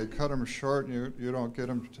boring. They cut them short, and you don't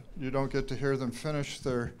get to hear them finish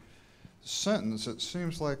their sentence. It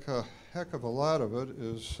seems like a heck of a lot of it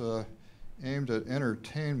is aimed at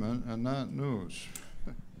entertainment and not news.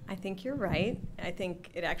 I think you're right. I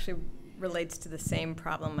think it actually relates to the same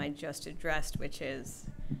problem I just addressed, which is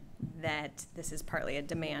that this is partly a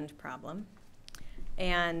demand problem.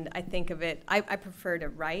 And I think of it, I prefer to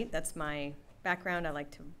write. That's my background. I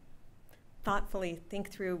like to thoughtfully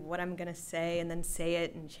think through what I'm going to say and then say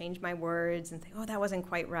it and change my words and think, oh, that wasn't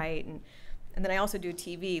quite right. And then I also do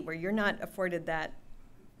TV, where you're not afforded that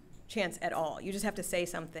chance at all. You just have to say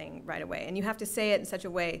something right away. And you have to say it in such a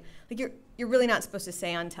way, like you're really not supposed to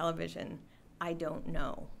say on television, I don't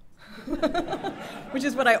know. Which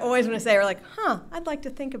is what I always want to say, or like, I'd like to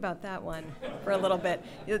think about that one for a little bit.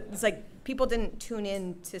 It's like people didn't tune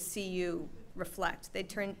in to see you reflect. They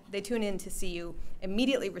tune in to see you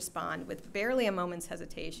immediately respond with barely a moment's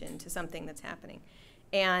hesitation to something that's happening.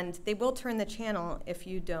 And they will turn the channel if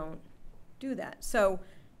you don't do that. So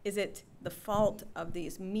is it the fault of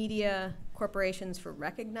these media corporations for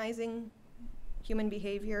recognizing human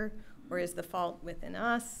behavior, or is the fault within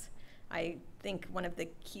us? I think one of the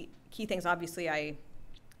key things, obviously, I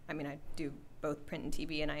do both print and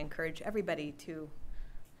TV, and I encourage everybody to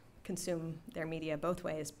consume their media both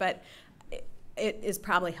ways, but it is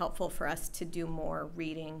probably helpful for us to do more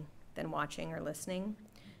reading than watching or listening,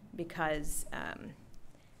 because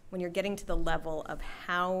when you're getting to the level of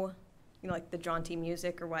how, like the jaunty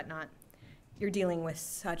music or whatnot, you're dealing with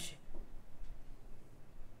such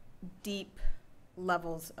deep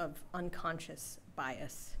levels of unconscious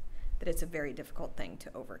bias that it's a very difficult thing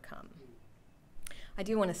to overcome. I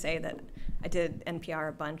do want to say that I did NPR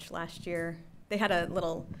a bunch last year. They had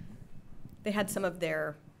some of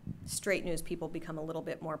their straight news people become a little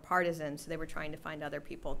bit more partisan, so they were trying to find other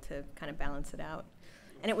people to kind of balance it out.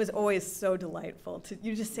 And it was always so delightful to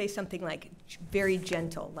you just say something like very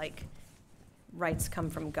gentle, like rights come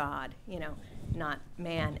from God, not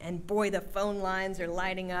man. And boy, the phone lines are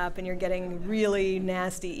lighting up, and you're getting really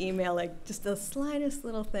nasty email, like just the slightest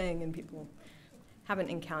little thing, and people haven't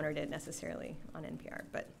encountered it necessarily on NPR,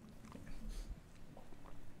 but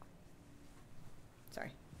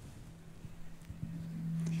sorry.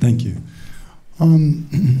 Thank you.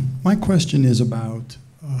 My question is about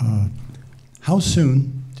how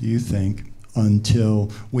soon do you think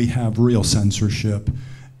until we have real censorship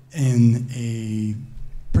in a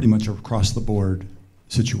pretty much across the board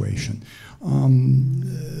situation?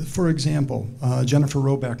 For example, Jennifer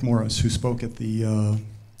Roback Morris, who spoke at the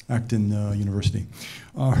Acton University,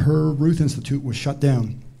 her Ruth Institute was shut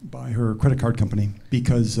down by her credit card company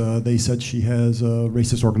because they said she has a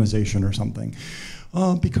racist organization or something,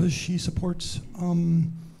 because she supports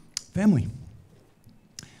family.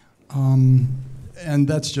 And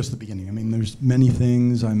that's just the beginning. I mean, there's many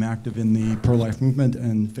things. I'm active in the pro-life movement,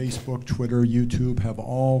 and Facebook, Twitter, YouTube have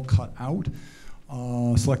all cut out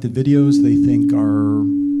selected videos they think are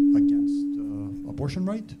against abortion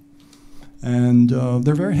right. And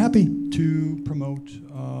they're very happy to promote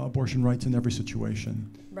abortion rights in every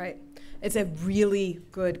situation. Right. It's a really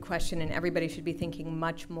good question, and everybody should be thinking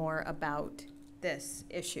much more about this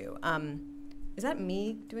issue. Is that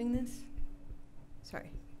me doing this?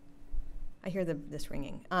 Sorry. I hear this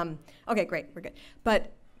ringing. Okay, great, we're good.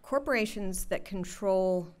 But corporations that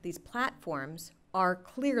control these platforms are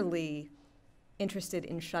clearly interested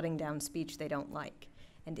in shutting down speech they don't like.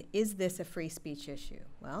 And is this a free speech issue?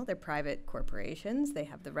 Well, they're private corporations. They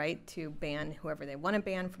have the right to ban whoever they want to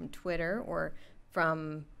ban from Twitter or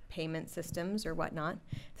from payment systems or whatnot.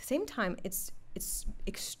 At the same time, it's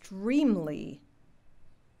extremely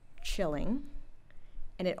chilling,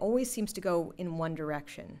 and it always seems to go in one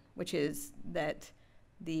direction, which is that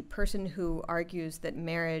the person who argues that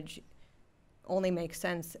marriage only makes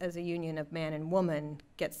sense as a union of man and woman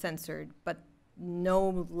gets censored, but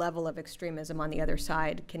no level of extremism on the other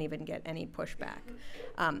side can even get any pushback.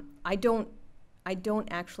 I don't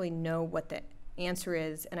actually know what the answer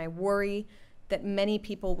is, and I worry that many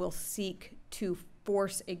people will seek to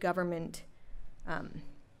force a government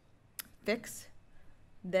fix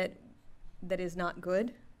that is not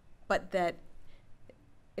good, but that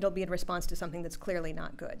it'll be in response to something that's clearly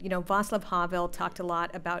not good. You know, Václav Havel talked a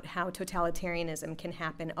lot about how totalitarianism can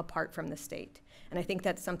happen apart from the state. And I think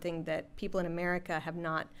that's something that people in America have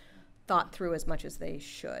not thought through as much as they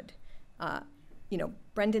should. You know,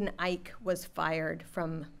 Brendan Eich was fired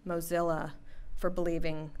from Mozilla for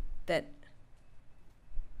believing that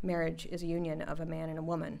marriage is a union of a man and a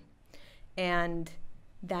woman. And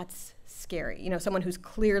that's scary. You know, someone who's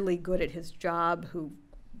clearly good at his job, who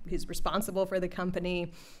is responsible for the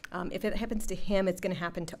company. If it happens to him, it's going to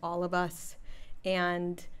happen to all of us.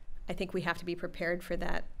 And I think we have to be prepared for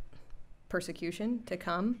that persecution to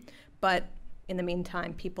come. But in the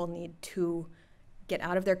meantime, people need to get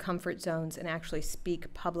out of their comfort zones and actually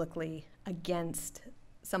speak publicly against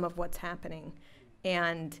some of what's happening.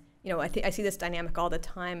 And you know, I see this dynamic all the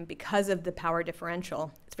time because of the power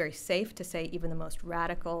differential. It's very safe to say even the most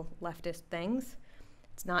radical leftist things.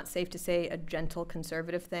 It's not safe to say a gentle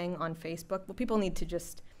conservative thing on Facebook. Well, people need to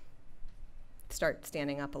just start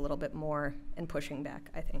standing up a little bit more and pushing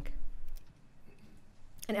back, I think.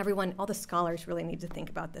 And everyone, all the scholars really need to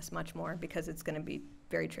think about this much more because it's going to be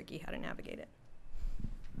very tricky how to navigate it.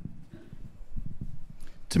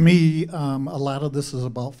 To me, a lot of this is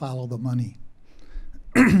about follow the money.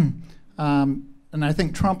 And I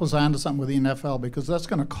think Trump was onto something with the NFL because that's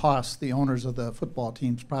going to cost the owners of the football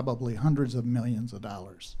teams probably hundreds of millions of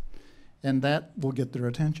dollars. And that will get their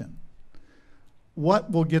attention.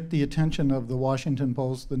 What will get the attention of the Washington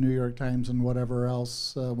Post, the New York Times, and whatever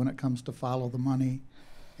else when it comes to follow the money?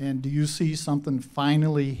 And do you see something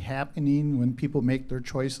finally happening when people make their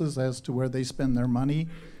choices as to where they spend their money,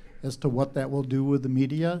 as to what that will do with the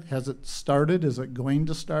media? Has it started? Is it going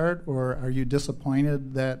to start? Or are you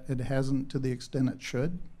disappointed that it hasn't to the extent it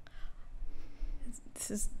should?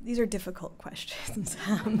 These are difficult questions.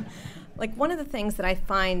 Like one of the things that I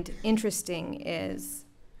find interesting is,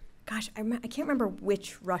 gosh, I can't remember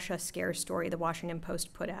which Russia scare story the Washington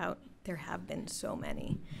Post put out. There have been so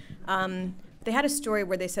many. They had a story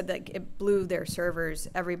where they said that it blew their servers.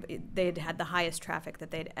 They'd had the highest traffic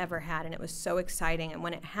that they'd ever had, and it was so exciting. And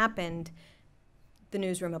when it happened, the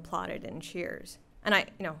newsroom applauded and cheers. And I,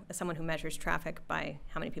 you know, as someone who measures traffic by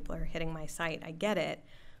how many people are hitting my site, I get it.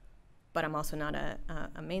 But I'm also not a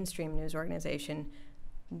mainstream news organization.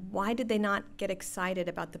 Why did they not get excited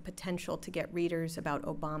about the potential to get readers about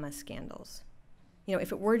Obama scandals? You know,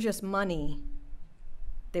 if it were just money,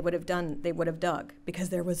 they would have dug, because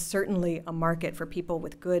there was certainly a market for people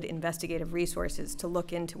with good investigative resources to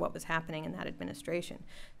look into what was happening in that administration.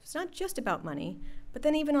 It's not just about money, but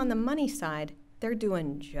then even on the money side, they're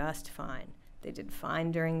doing just fine. They did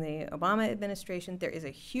fine during the Obama administration. There is a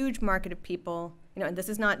huge market of people, and this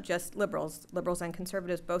is not just liberals. Liberals and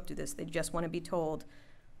conservatives both do this. They just want to be told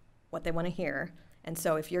what they want to hear. And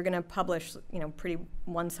so if you're going to publish, pretty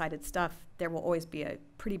one-sided stuff, there will always be a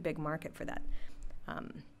pretty big market for that.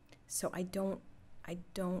 So I don't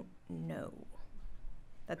know.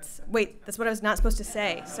 That's what I was not supposed to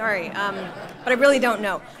say. Sorry, but I really don't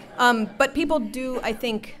know. But people do, I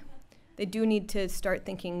think, they do need to start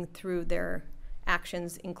thinking through their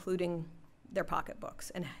actions, including their pocketbooks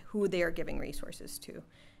and who they are giving resources to,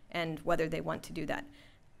 and whether they want to do that.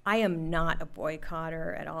 I am not a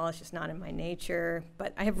boycotter at all. It's just not in my nature.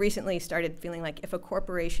 But I have recently started feeling like if a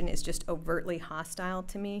corporation is just overtly hostile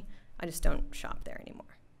to me, I just don't shop there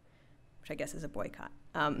anymore, which I guess is a boycott.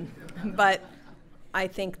 But I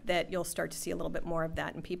think that you'll start to see a little bit more of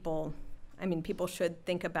that, and people should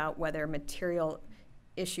think about whether material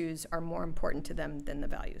issues are more important to them than the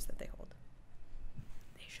values that they hold.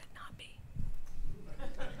 They should not be.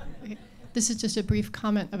 This is just a brief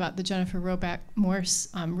comment about the Jennifer Roback Morse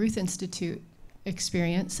Ruth Institute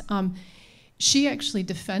experience. She actually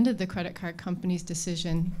defended the credit card company's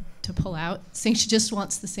decision to pull out, saying she just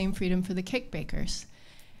wants the same freedom for the cake bakers.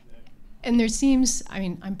 And there seems,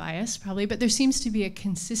 I'm biased probably, but there seems to be a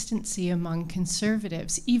consistency among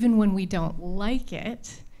conservatives, even when we don't like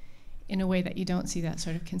it, in a way that you don't see that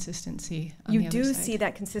sort of consistency on the other side. You do see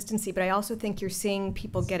that consistency, but I also think you're seeing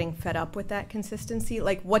people getting fed up with that consistency.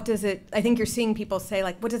 Like, I think you're seeing people say,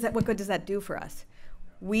 like, what good does that do for us?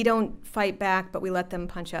 We don't fight back, but we let them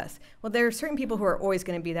punch us. Well, there are certain people who are always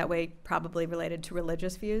going to be that way, probably related to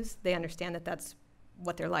religious views. They understand that that's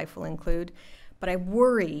what their life will include. But I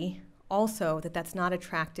worry also that that's not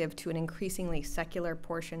attractive to an increasingly secular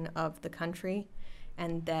portion of the country,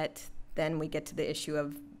 and that then we get to the issue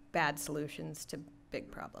of bad solutions to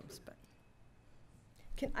big problems. But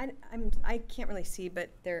I can't really see,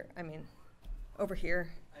 but over here.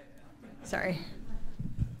 Sorry.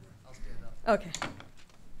 I'll stand up. Okay.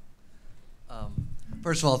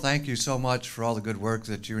 First of all, thank you so much for all the good work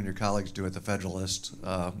that you and your colleagues do at the Federalist,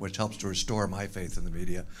 which helps to restore my faith in the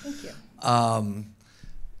media. Thank you.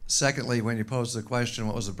 Secondly, when you posed the question,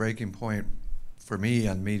 what was the breaking point for me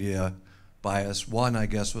on media bias? One, I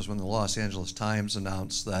guess, was when the Los Angeles Times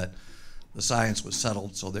announced that the science was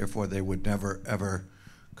settled, so therefore they would never, ever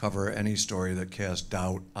cover any story that cast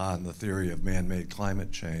doubt on the theory of man-made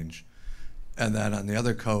climate change. And then on the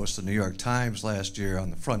other coast, the New York Times last year on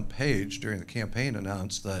the front page during the campaign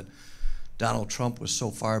announced that Donald Trump was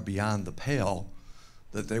so far beyond the pale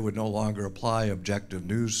that they would no longer apply objective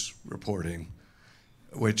news reporting,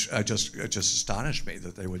 which it just astonished me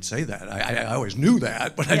that they would say that. I always knew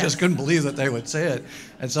that, but I just couldn't believe that they would say it.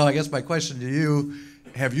 And so I guess my question to you,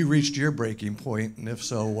 have you reached your breaking point, and if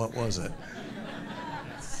so, what was it?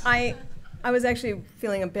 I was actually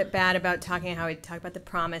feeling a bit bad about how we talk about the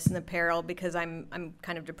promise and the peril, because I'm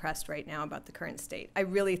kind of depressed right now about the current state. I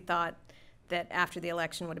really thought that after the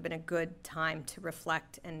election would have been a good time to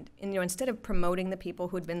reflect and instead of promoting the people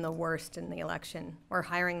who had been the worst in the election or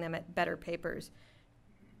hiring them at better papers,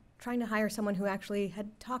 trying to hire someone who actually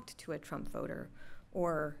had talked to a Trump voter,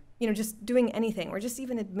 or just doing anything, or just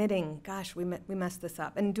even admitting, gosh, we messed this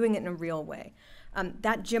up, and doing it in a real way.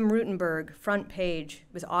 That Jim Rutenberg front page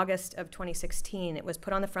was August of 2016. It was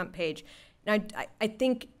put on the front page. Now, I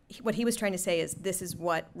think what he was trying to say is this is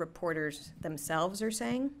what reporters themselves are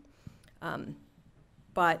saying.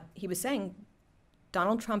 But he was saying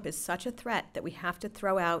Donald Trump is such a threat that we have to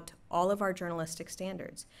throw out all of our journalistic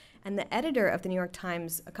standards. And the editor of the New York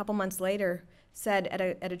Times a couple months later said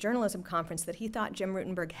at a journalism conference that he thought Jim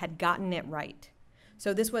Rutenberg had gotten it right.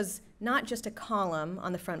 So this was not just a column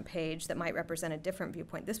on the front page that might represent a different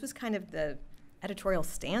viewpoint. This was kind of the editorial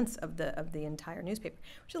stance of the entire newspaper,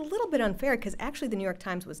 which is a little bit unfair because actually the New York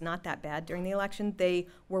Times was not that bad during the election. They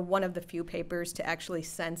were one of the few papers to actually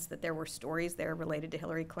sense that there were stories there related to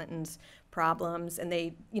Hillary Clinton's problems, and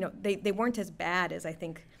they weren't as bad as I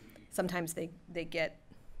think sometimes they get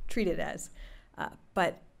treated as.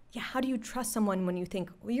 But yeah, how do you trust someone when you think,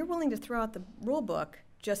 well, you're willing to throw out the rule book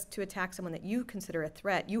just to attack someone that you consider a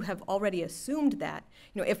threat? You have already assumed that.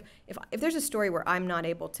 If there's a story where I'm not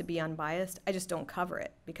able to be unbiased, I just don't cover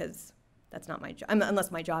it because that's not my job,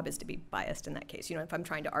 unless my job is to be biased in that case, if I'm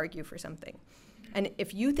trying to argue for something. And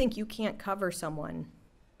if you think you can't cover someone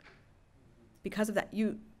because of that,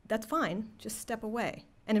 that's fine, just step away.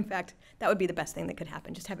 And in fact, that would be the best thing that could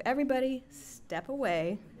happen. Just have everybody step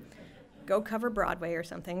away, go cover Broadway or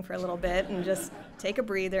something for a little bit and just take a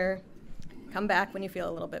breather, come back when you feel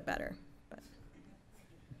a little bit better. But.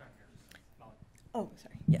 Oh,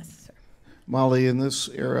 sorry. Yes, sir. Mollie, in this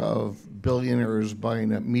era of billionaires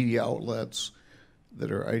buying up media outlets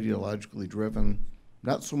that are ideologically driven,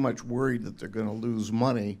 not so much worried that they're going to lose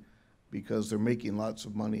money because they're making lots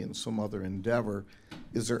of money in some other endeavor,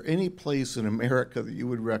 is there any place in America that you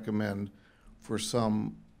would recommend for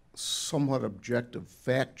some somewhat objective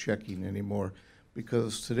fact-checking anymore?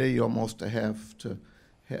 Because today you almost have to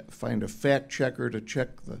find a fact-checker to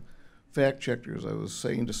check the fact-checkers. I was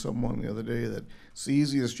saying to someone the other day that it's the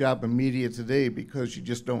easiest job in media today because you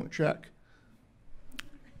just don't check.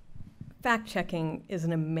 Fact-checking is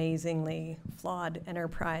an amazingly flawed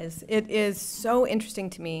enterprise. It is so interesting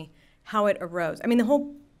to me how it arose. I mean, the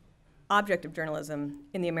whole object of journalism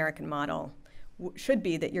in the American model should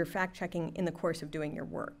be that you're fact-checking in the course of doing your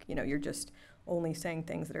work. You know, you're just only saying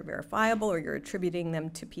things that are verifiable, or you're attributing them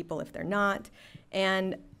to people if they're not.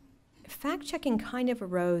 And fact-checking kind of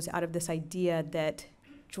arose out of this idea that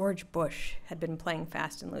George Bush had been playing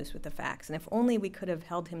fast and loose with the facts, and if only we could have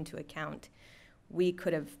held him to account, we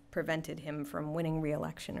could have prevented him from winning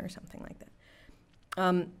re-election or something like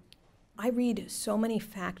that. I read so many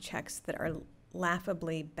fact checks that are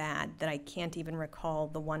laughably bad that I can't even recall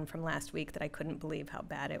the one from last week that I couldn't believe how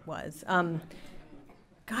bad it was.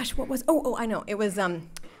 Gosh, what was, oh, I know. It was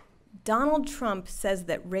Donald Trump says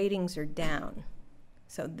that ratings are down.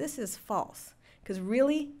 So this is false, because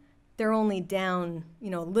really, they're only down, a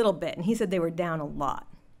little bit. And he said they were down a lot.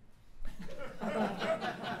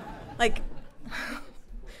 Like,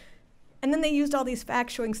 and then they used all these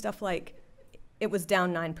facts showing stuff like, it was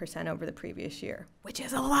down 9% over the previous year, which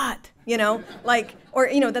is a lot, like, or,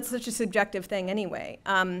 that's such a subjective thing anyway.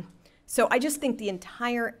 So I just think the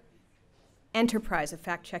entire enterprise of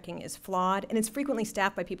fact-checking is flawed, and it's frequently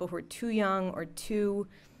staffed by people who are too young or too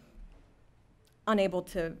unable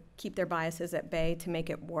to keep their biases at bay to make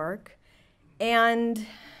it work. And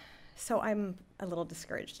so I'm a little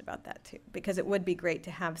discouraged about that too, because it would be great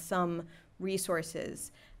to have some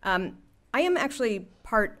resources. I am actually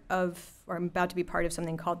I'm about to be part of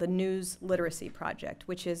something called the News Literacy Project,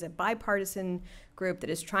 which is a bipartisan group that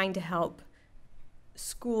is trying to help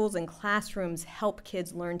schools and classrooms help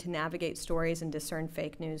kids learn to navigate stories and discern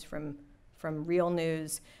fake news from real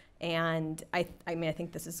news. And I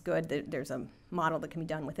think this is good. There's a model that can be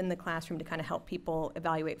done within the classroom to kind of help people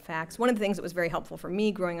evaluate facts. One of the things that was very helpful for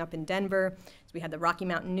me growing up in Denver is we had the Rocky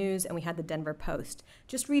Mountain News and we had the Denver Post.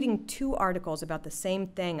 Just reading 2 articles about the same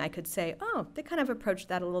thing, I could say, oh, they kind of approached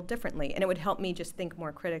that a little differently, and it would help me just think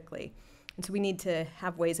more critically. And so we need to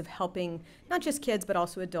have ways of helping not just kids, but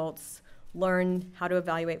also adults learn how to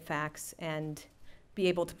evaluate facts and be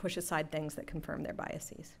able to push aside things that confirm their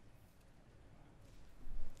biases.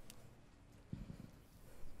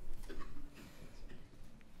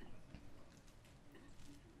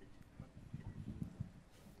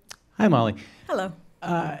 Hi, Mollie. Hello.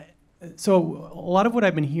 So a lot of what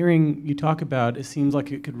I've been hearing you talk about, it seems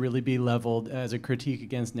like it could really be leveled as a critique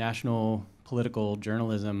against national political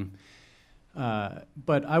journalism.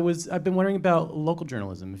 But I've been wondering about local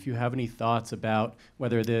journalism. If you have any thoughts about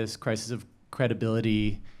whether this crisis of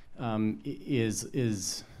credibility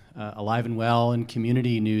is alive and well in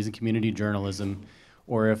community news and community journalism,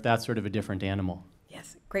 or if that's sort of a different animal.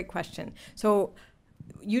 Yes, great question. So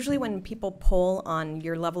usually when people poll on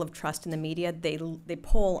your level of trust in the media, they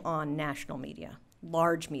poll on national media,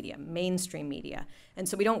 large media, mainstream media. And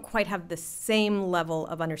so we don't quite have the same level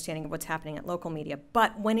of understanding of what's happening at local media.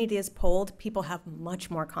 But when it is polled, people have much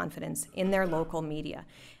more confidence in their local media.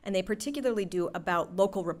 And they particularly do about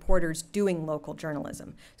local reporters doing local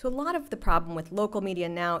journalism. So a lot of the problem with local media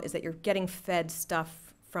now is that you're getting fed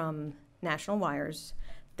stuff from national wires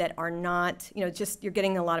that are not, you're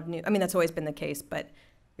getting a lot of news. I mean, that's always been the case, but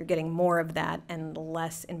you're getting more of that and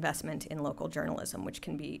less investment in local journalism, which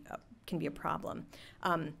can be a problem.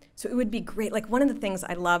 So it would be great. Like, one of the things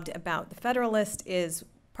I loved about the Federalist is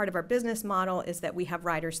part of our business model is that we have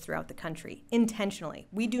writers throughout the country intentionally.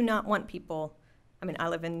 We do not want people, I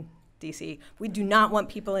live in DC. We do not want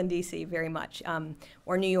people in DC very much,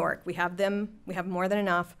 or New York. We have them, we have more than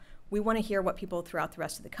enough. We want to hear what people throughout the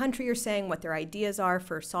rest of the country are saying, what their ideas are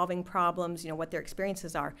for solving problems, what their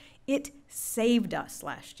experiences are. It saved us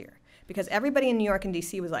last year because everybody in New York and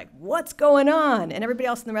DC was like, what's going on? And everybody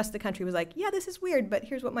else in the rest of the country was like, yeah, this is weird, but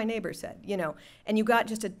here's what my neighbor said, And you got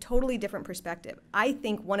just a totally different perspective. I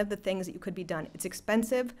think one of the things that could be done, it's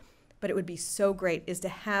expensive, but it would be so great, is to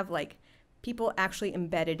have people actually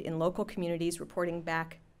embedded in local communities reporting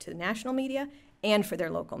back to the national media and for their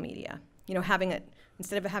local media. Having it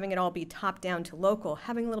instead of having it all be top down to local,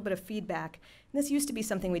 having a little bit of feedback. And this used to be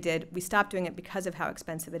something we did. We stopped doing it because of how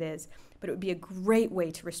expensive it is, but it would be a great way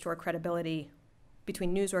to restore credibility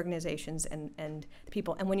between news organizations and the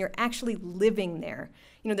people. And when you're actually living there,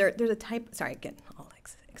 you know, there's a type, sorry, getting all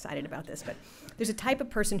excited about this, but there's a type of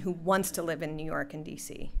person who wants to live in New York and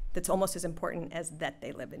DC that's almost as important as that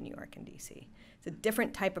they live in New York and DC. It's a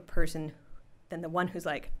different type of person than the one who's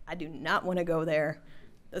like, I do not want to go there.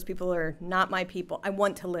 Those people are not my people. I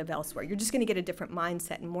want to live elsewhere. You're just going to get a different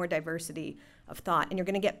mindset and more diversity of thought, and you're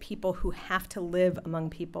going to get people who have to live among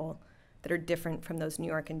people that are different from those New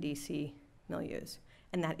York and DC milieus.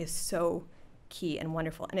 And that is so key and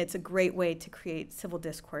wonderful. And it's a great way to create civil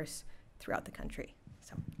discourse throughout the country.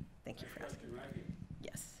 So thank you for asking.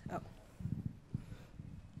 Yes. Oh.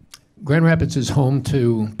 Grand Rapids is home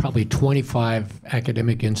to probably 25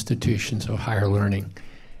 academic institutions of higher learning.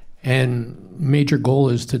 And major goal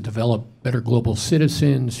is to develop better global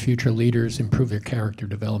citizens, future leaders, improve their character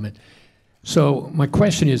development. So my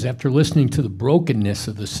question is, after listening to the brokenness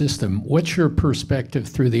of the system, what's your perspective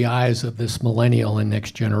through the eyes of this millennial and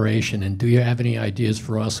next generation? And do you have any ideas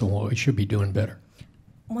for us on what we should be doing better?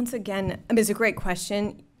 Once again, I mean, it's a great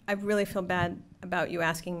question. I really feel bad about you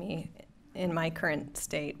asking me in my current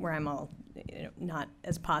state where I'm all, you know, not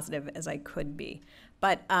as positive as I could be.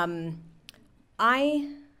 But I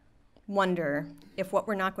wonder if what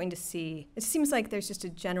we're not going to see, it seems like there's just a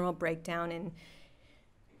general breakdown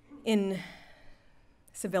in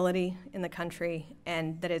civility in the country,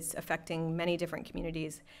 and that it's affecting many different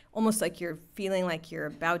communities, almost like you're feeling like you're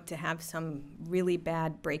about to have some really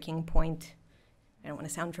bad breaking point. I don't want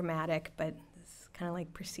to sound dramatic, but it's kind of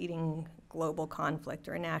like preceding global conflict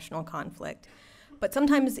or a national conflict. But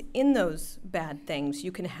sometimes in those bad things,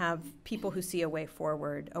 you can have people who see a way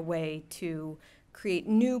forward, a way to create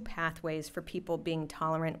new pathways for people being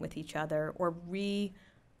tolerant with each other, or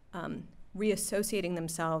reassociating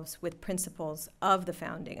themselves with principles of the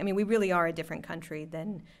founding. I mean, we really are a different country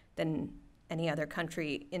than any other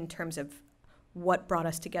country in terms of what brought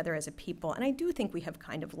us together as a people. And I do think we have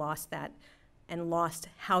kind of lost that, and lost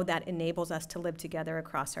how that enables us to live together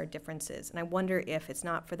across our differences. And I wonder if it's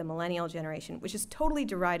not for the millennial generation, which is totally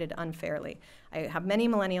derided unfairly. I have many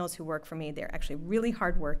millennials who work for me. They're actually really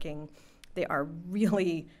hardworking. They are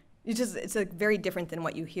really, it's like very different than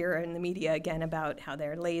what you hear in the media, again, about how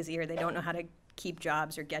they're lazy or they don't know how to keep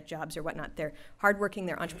jobs or get jobs or whatnot. They're hardworking,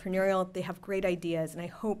 they're entrepreneurial, they have great ideas, and I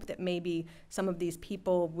hope that maybe some of these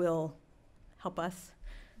people will help us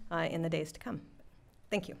in the days to come.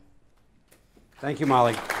 Thank you. Thank you,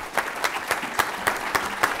 Mollie.